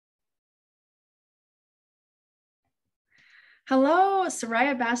Hello,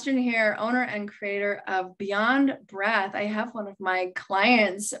 SARIAH Bastian here, owner and creator of Beyond Breath. I have one of my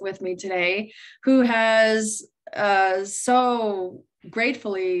clients with me today who has so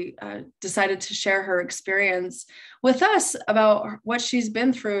gratefully decided to share her experience with us about what she's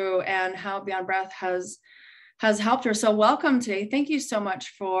been through and how Beyond Breath has helped her. So welcome today. Thank you so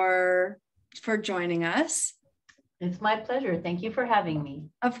much for joining us. It's my pleasure. Thank you for having me.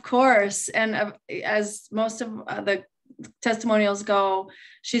 Of course. And as most of the testimonials go,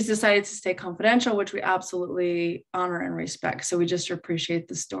 she's decided to stay confidential, which we absolutely honor and respect. So we just appreciate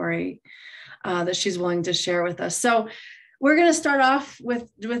the story that she's willing to share with us. So we're going to start off with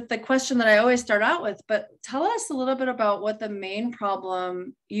the question that I always start out with, but tell us a little bit about what the main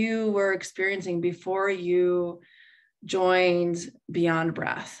problem you were experiencing before you joined Beyond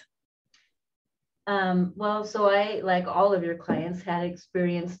Breath. Well, so I, like all of your clients, had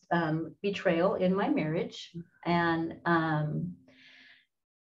experienced betrayal in my marriage, and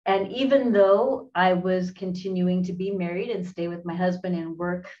even though I was continuing to be married and stay with my husband and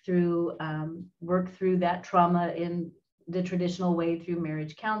work through that trauma in the traditional way through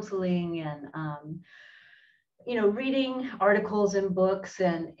marriage counseling and reading articles and books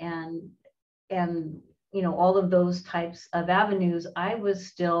and all of those types of avenues, I was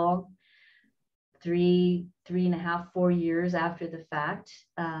still 3.5, 4 years after the fact,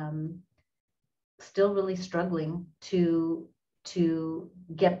 still really struggling to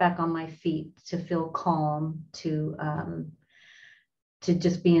get back on my feet, to feel calm, to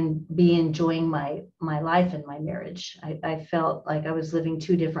just be enjoying my life and my marriage. I felt like I was living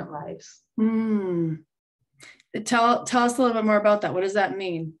two different lives. Tell us a little bit more about that. What does that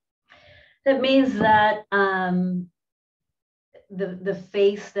mean? That means that the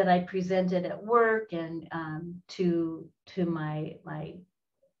face that I presented at work and to my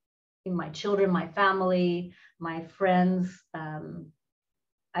children, my family, my friends,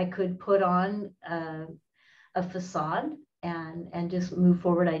 I could put on a facade and just move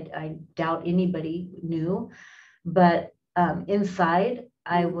forward. I doubt anybody knew, but inside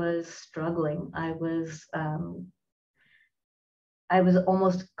I was struggling. I was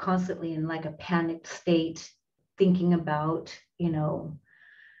almost constantly in like a panicked state, thinking about,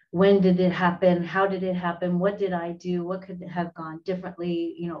 when did it happen? How did it happen? What did I do? What could have gone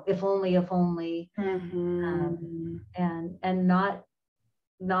differently? If only. Mm-hmm. And not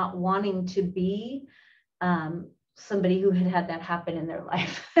wanting to be somebody who had that happen in their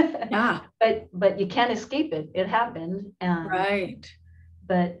life. Yeah. But you can't escape it. It happened. Right.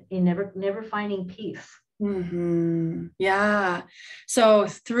 But you never finding peace. Mm-hmm. Yeah. So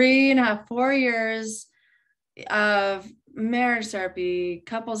 3.5, 4 years of marriage therapy,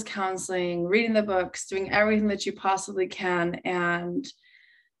 couples counseling, reading the books, doing everything that you possibly can, and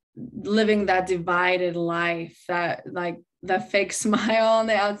living that divided life, that like the fake smile on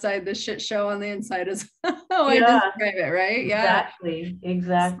the outside, the shit show on the inside is how I describe it, right?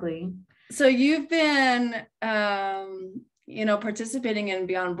 Exactly. So you've been participating in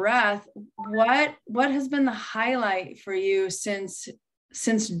Beyond Breath. What has been the highlight for you since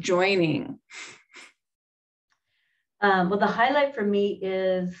joining? Well, the highlight for me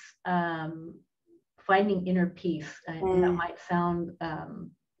is finding inner peace. And that might sound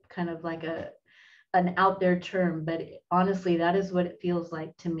kind of like an out there term, but honestly, that is what it feels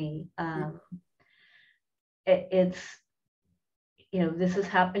like to me. It's, this has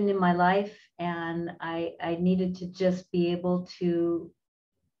happened in my life, and I needed to just be able to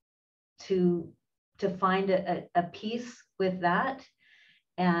find a peace with that,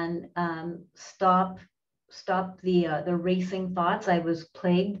 and stop the racing thoughts. I was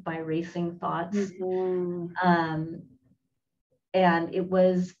plagued by racing thoughts. Mm-hmm. And it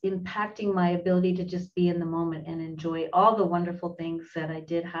was impacting my ability to just be in the moment and enjoy all the wonderful things that I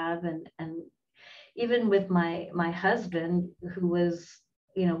did have. And even with my husband, who was,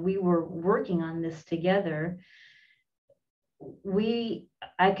 we were working on this together,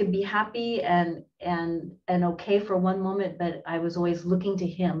 I could be happy and okay for one moment, but I was always looking to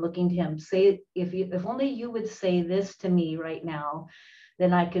him, say, if only you would say this to me right now,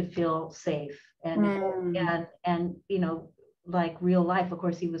 then I could feel safe. And like real life, of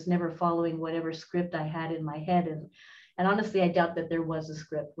course, he was never following whatever script I had in my head. And honestly, I doubt that there was a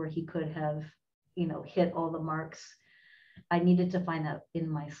script where he could have, hit all the marks. I needed to find that in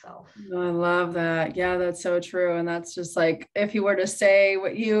myself. I love that. Yeah, that's so true. And that's just like, if he were to say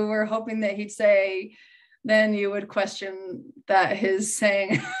what you were hoping that he'd say, then you would question that his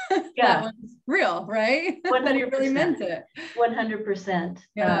saying that was real, right? 100%. That he really meant it. 100%.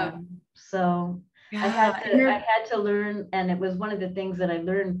 Yeah. I had to learn, and it was one of the things that I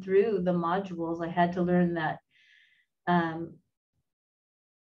learned through the modules. I had to learn that I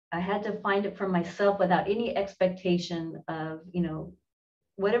had to find it for myself without any expectation of,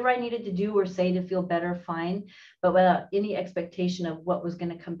 whatever I needed to do or say to feel better, fine, but without any expectation of what was going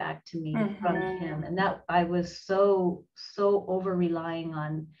to come back to me from him. And that I was so over relying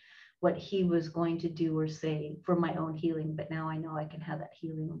on what he was going to do or say for my own healing. But now I know I can have that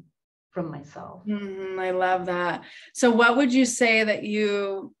healing from myself. I love that. So what would you say that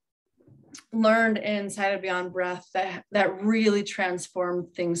you learned inside of Beyond Breath that really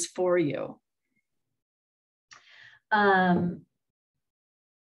transformed things for you?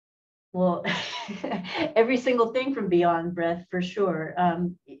 Well, every single thing from Beyond Breath, for sure.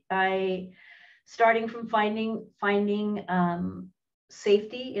 Starting from finding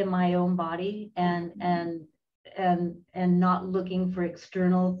safety in my own body and not looking for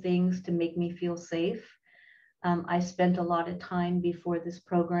external things to make me feel safe. I spent a lot of time before this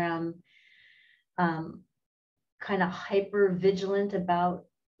program kind of hyper vigilant about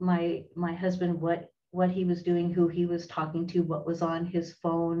my husband, what he was doing, who he was talking to, what was on his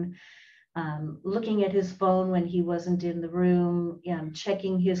phone, looking at his phone when he wasn't in the room,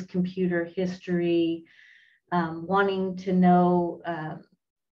 checking his computer history, wanting to know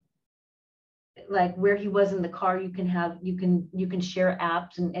like where he was in the car. You can share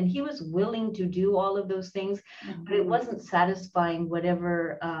apps, and he was willing to do all of those things, but it wasn't satisfying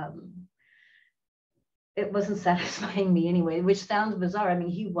whatever it wasn't satisfying me anyway, which sounds bizarre. I mean,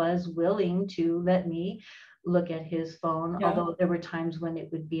 he was willing to let me look at his phone, although there were times when it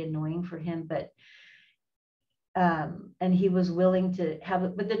would be annoying for him, but and he was willing to have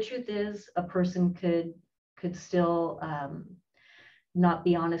it. But the truth is, a person could still not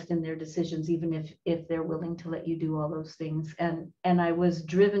be honest in their decisions, even if they're willing to let you do all those things. And I was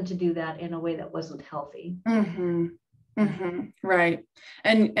driven to do that in a way that wasn't healthy. Right.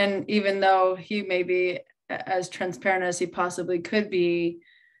 And even though he may be as transparent as he possibly could be,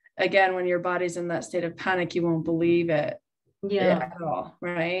 again, when your body's in that state of panic, you won't believe it at all.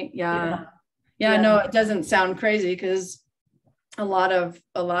 Right. No, it doesn't sound crazy, because a lot of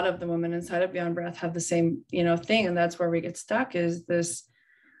the women inside of Beyond Breath have the same, thing. And that's where we get stuck, is this,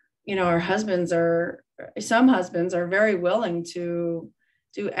 some husbands are very willing to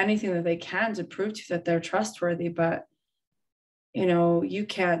do anything that they can to prove to you that they're trustworthy, but you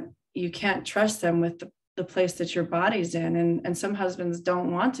can't trust them with the place that your body's in. And some husbands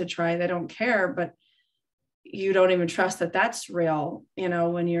don't want to try, they don't care, but you don't even trust that that's real,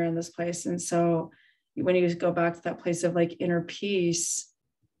 when you're in this place. And so when you go back to that place of like inner peace,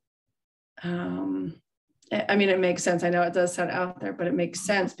 it makes sense. I know it does sound out there, but it makes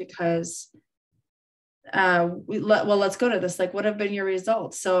sense, because let's go to this. Like, what have been your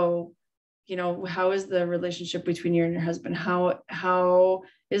results? So, how is the relationship between you and your husband? How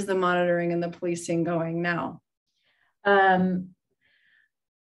is the monitoring and the policing going now?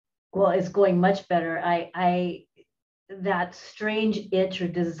 Well, it's going much better. I that strange itch or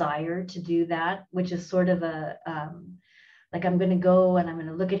desire to do that, which is sort of a like, I'm going to go and I'm going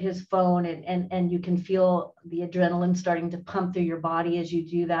to look at his phone, and you can feel the adrenaline starting to pump through your body as you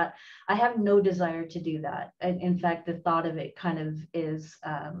do that. I have no desire to do that. In fact, the thought of it kind of is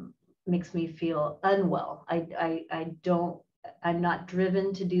makes me feel unwell. I'm not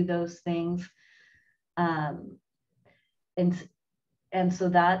driven to do those things. And so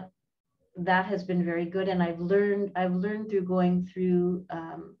that has been very good. And I've learned through going through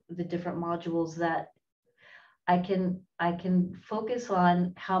the different modules that I can focus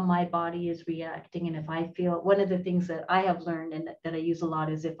on how my body is reacting. And if I feel, one of the things that I have learned and that I use a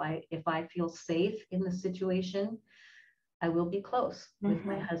lot is, if I feel safe in the situation, I will be close with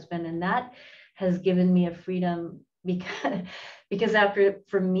my husband. And that has given me a freedom, because after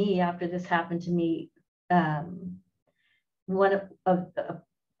this happened to me, one of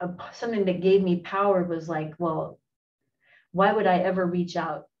something that gave me power was like, well, why would I ever reach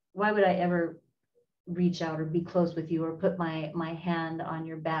out? Why would I ever reach out or be close with you, or put my hand on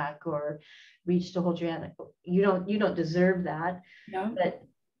your back, or reach to hold your hand? You don't deserve that. No.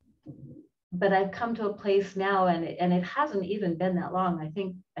 But I've come to a place now, and it hasn't even been that long. I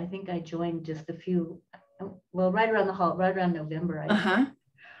think I joined just right around November.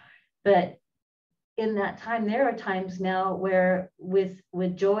 But in that time, there are times now where with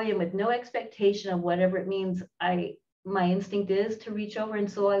joy and with no expectation of whatever it means, my instinct is to reach over,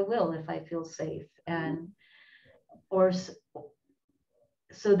 and so I will if I feel safe.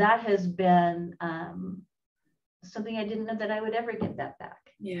 So that has been something I didn't know that I would ever get that back.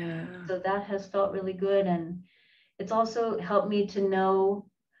 Yeah. So that has felt really good. And it's also helped me to know,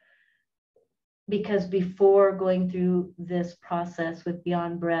 because before going through this process with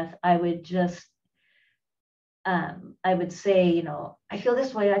Beyond Breath, I would just I would say, you know, I feel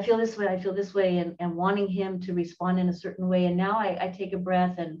this way, I feel this way, I feel this way, and wanting him to respond in a certain way. And now I take a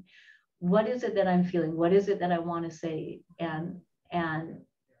breath and what is it that I'm feeling? What is it that I want to say? And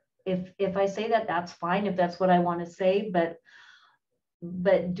if I say that, that's fine, if that's what I want to say, but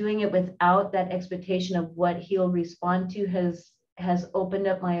doing it without that expectation of what he'll respond to has opened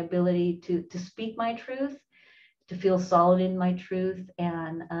up my ability to speak my truth, to feel solid in my truth,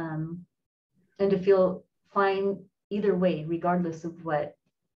 and to feel fine either way, regardless of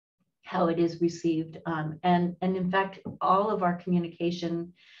how it is received. And in fact, all of our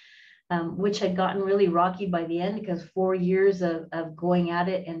communication, which had gotten really rocky by the end, because 4 years of going at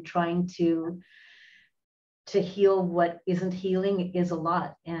it and trying to heal what isn't healing is a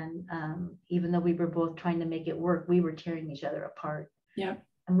lot. And even though we were both trying to make it work, we were tearing each other apart. Yeah.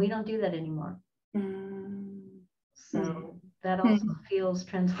 And we don't do that anymore. So that also feels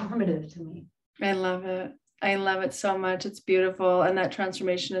transformative to me. I love it. I love it so much. It's beautiful. And that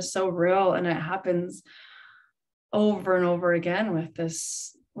transformation is so real. And it happens over and over again with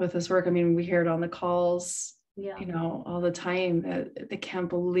this work. I mean, we hear it on the calls, you know, all the time, that they can't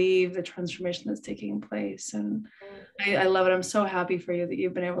believe the transformation that's taking place. And I love it. I'm so happy for you that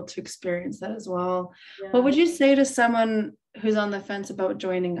you've been able to experience that as well. Yeah. What would you say to someone who's on the fence about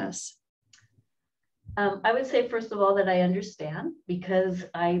joining us? I would say, first of all, that I understand, because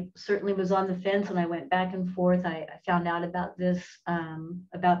I certainly was on the fence and I went back and forth. I found out about this,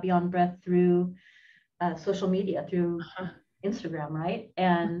 about Beyond Breath through social media, through Instagram, right?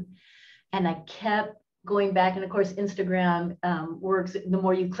 And I kept going back. And of course, Instagram works. The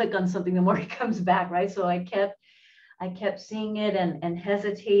more you click on something, the more it comes back, right? So I kept seeing it and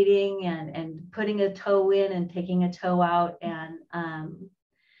hesitating and putting a toe in and taking a toe out.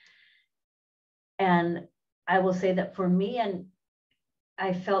 And I will say that for me, and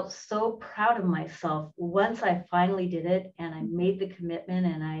I felt so proud of myself once I finally did it and I made the commitment,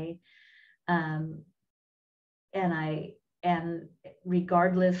 and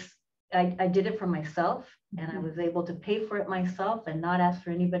regardless, I did it for myself, and I was able to pay for it myself and not ask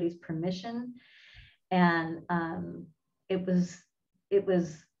for anybody's permission. And it was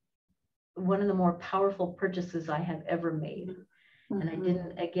one of the more powerful purchases I have ever made. And I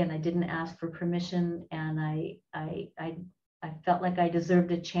didn't ask for permission, and I felt like I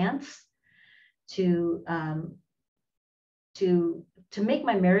deserved a chance to make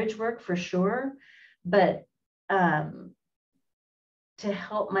my marriage work, for sure, but to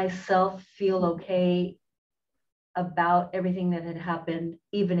help myself feel okay about everything that had happened,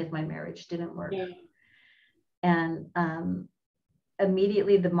 even if my marriage didn't work. Yeah. And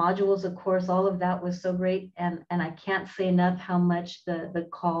immediately the modules, of course, all of that was so great. And I can't say enough how much the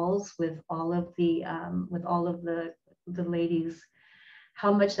calls with all of the ladies,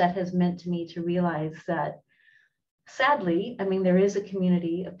 how much that has meant to me, to realize that, sadly, I mean, there is a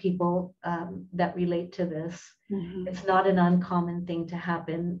community of people that relate to this. It's not an uncommon thing to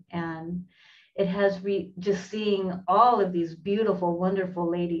happen. And it has just seeing all of these beautiful, wonderful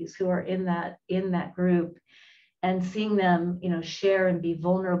ladies who are in that group, and seeing them, you know, share and be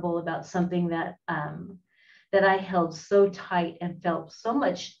vulnerable about something that I held so tight and felt so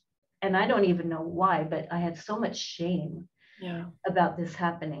much, and I don't even know why, but I had so much shame about this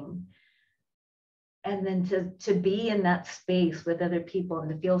happening. And then to be in that space with other people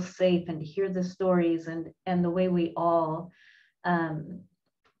and to feel safe and to hear the stories and the way we all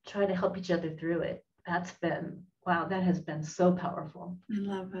try to help each other through it. That's been, wow, that has been so powerful. I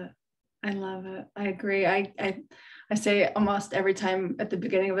love it. I love it. I agree. I say almost every time at the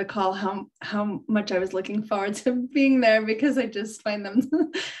beginning of the call how much I was looking forward to being there, because I just find them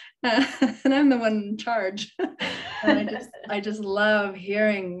and I'm the one in charge. And I just love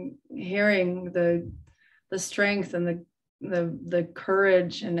hearing the strength and the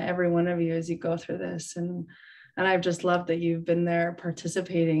courage in every one of you as you go through this. And I've just loved that you've been there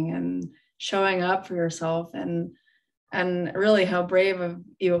participating and showing up for yourself, and really how brave of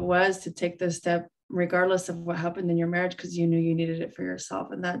you it was to take this step regardless of what happened in your marriage, because you knew you needed it for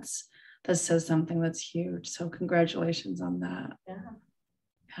yourself. And that says something that's huge. So congratulations on that.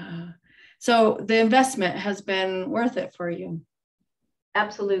 Yeah. So the investment has been worth it for you.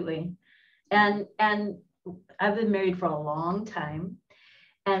 Absolutely. And I've been married for a long time,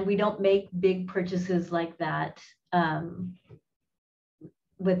 and we don't make big purchases like that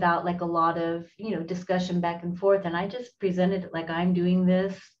without like a lot of, you know, discussion back and forth. And I just presented it like, I'm doing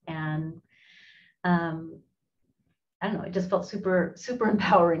this, and I don't know, it just felt super, super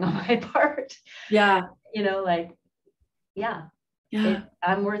empowering on my part. Yeah. You know, like, yeah. Yeah.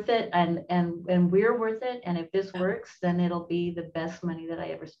 I'm worth it, and we're worth it. And if this works, then it'll be the best money that I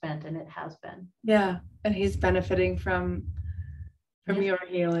ever spent, and it has been. Yeah. And he's benefiting from Yes. your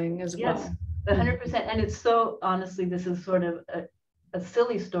healing as Yes, well. 100%. And it's so, honestly, this is sort of a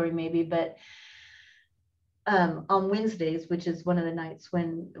silly story maybe, but on Wednesdays, which is one of the nights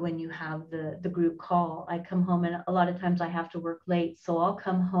when you have the group call, I come home, and a lot of times I have to work late, so I'll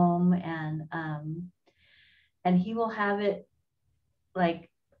come home, and he will have it like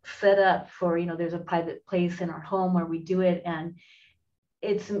set up for, there's a private place in our home where we do it, and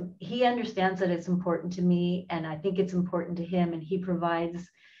he understands that it's important to me, and I think it's important to him, and he provides,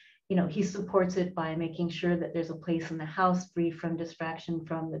 he supports it by making sure that there's a place in the house free from distraction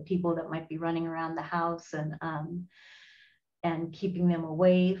from the people that might be running around the house, and keeping them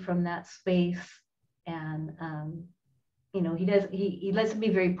away from that space. And he lets it be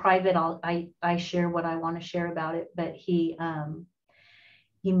very private. I share what I want to share about it, but he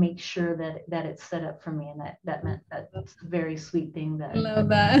makes sure that it's set up for me, and that's a very sweet thing. That I love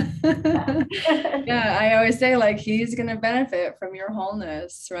that. Yeah, I always say, like, he's gonna benefit from your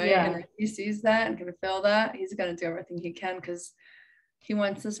wholeness, right? Yeah. And if he sees that and can feel that, he's gonna do everything he can, because he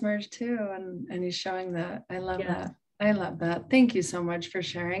wants this merge too, and he's showing that. I love that. I love that. Thank you so much for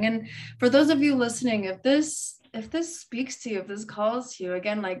sharing. And for those of you listening, if this speaks to you, if this calls to you,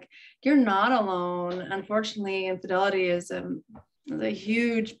 again, like, you're not alone. Unfortunately, infidelity is a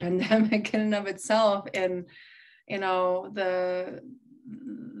huge pandemic in and of itself, and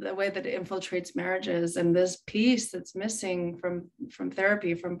the way that it infiltrates marriages, and this piece that's missing from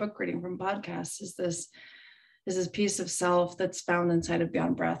therapy, from book reading, from podcasts, is this piece of self that's found inside of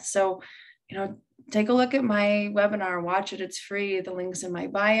Beyond Breath. So, take a look at my webinar, watch it. It's free. The link's in my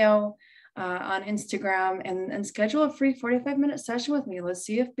bio on Instagram, and schedule a free 45-minute session with me. Let's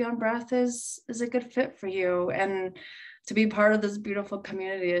see if Beyond Breath is a good fit for you. And to be part of this beautiful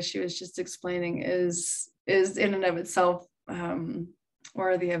community, as she was just explaining, is in and of itself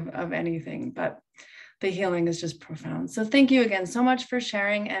worthy of anything. But the healing is just profound. So thank you again so much for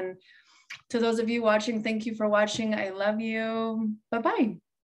sharing. And to those of you watching, thank you for watching. I love you. Bye-bye.